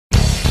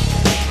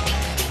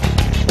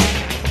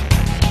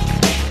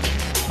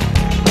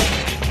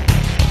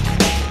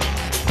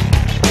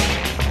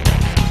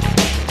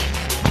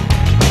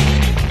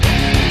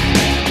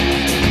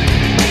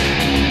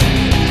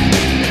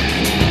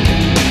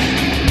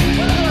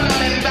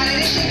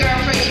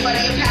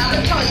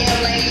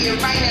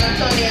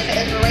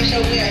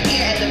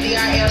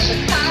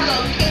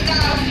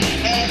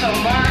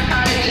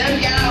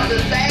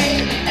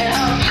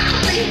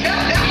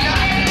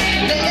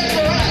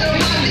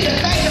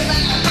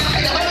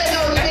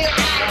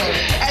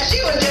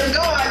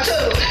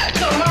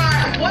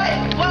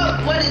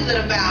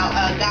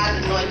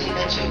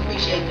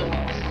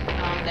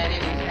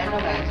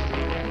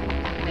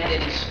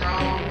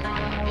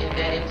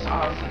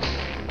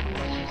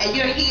and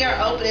you're here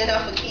opening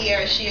up for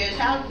Kierra Sheard.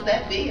 How does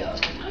that feel?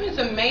 It's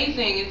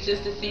amazing. It's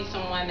just to see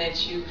someone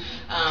that you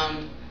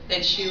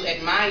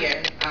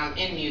admire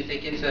in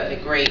music. It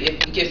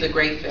gives a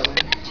great feeling.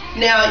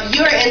 Now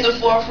you're in the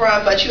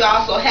forefront, but you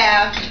also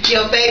have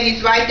your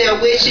babies right there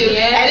with you.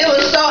 Yes. And it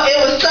was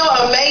so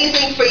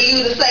amazing for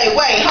you to say,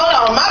 wait, hold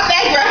on, my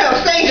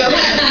background singer,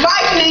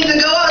 Mike needs to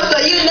go up.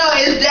 So you know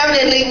it's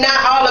definitely not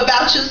all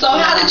about you. So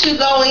how did you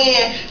go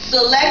in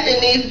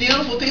selecting these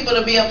beautiful people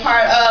to be a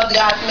part of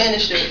God's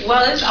ministry?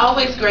 Well, it's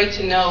always great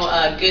to know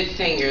good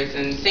singers,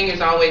 and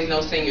singers always know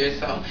singers.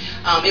 So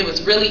it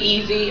was really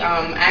easy.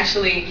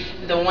 Actually,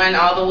 the one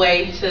all the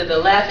way to the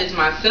left is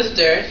my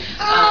sister.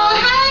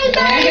 Hi,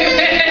 baby.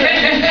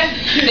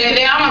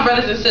 They are my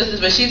brothers and sisters,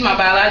 but she's my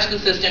biological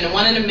sister. And the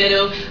one in the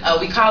middle,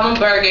 we call him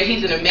Burger.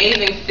 He's an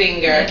amazing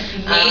singer.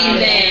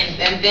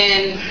 And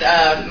then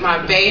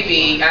my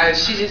baby,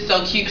 she's just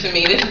so cute to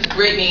me. This is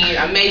Brittany,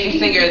 amazing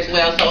singer as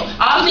well. So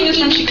all singers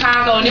from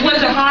Chicago, and it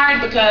wasn't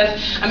hard because,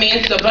 I mean,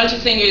 it's a bunch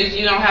of singers.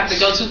 You don't have to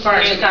go too far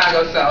in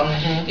Chicago, so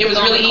it was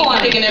really easy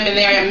picking them, and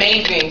they're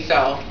amazing.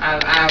 So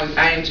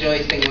I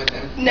enjoy singing with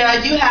them. Now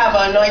you have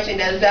an anointing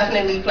that's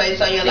definitely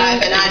placed on your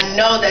life, and I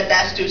know that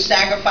that's through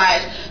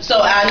sacrifice. So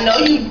I know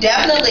you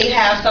definitely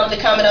have something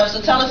coming up.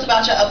 So tell us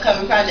about your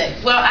upcoming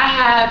project. Well, I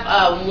have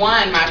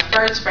my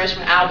first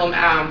freshman album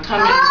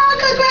coming. Oh,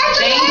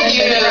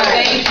 congratulations!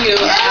 Thank you.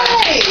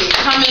 Yay!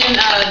 Coming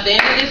the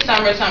end of this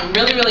summer, so I'm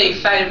really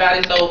excited about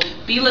it. So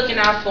be looking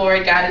out for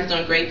it. God is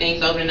doing great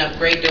things, opening up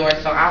great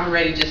doors. So I'm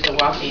ready just to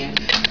walk in.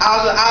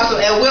 Awesome.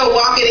 And we'll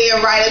walk it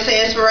in right into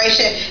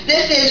inspiration.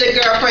 This is your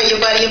girlfriend, your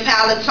buddy, your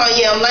pal,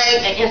 Tonya M.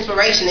 Lang, and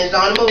inspiration is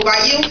on the move.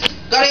 Are you?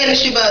 Go to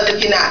Industry Buzz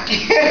if you're not.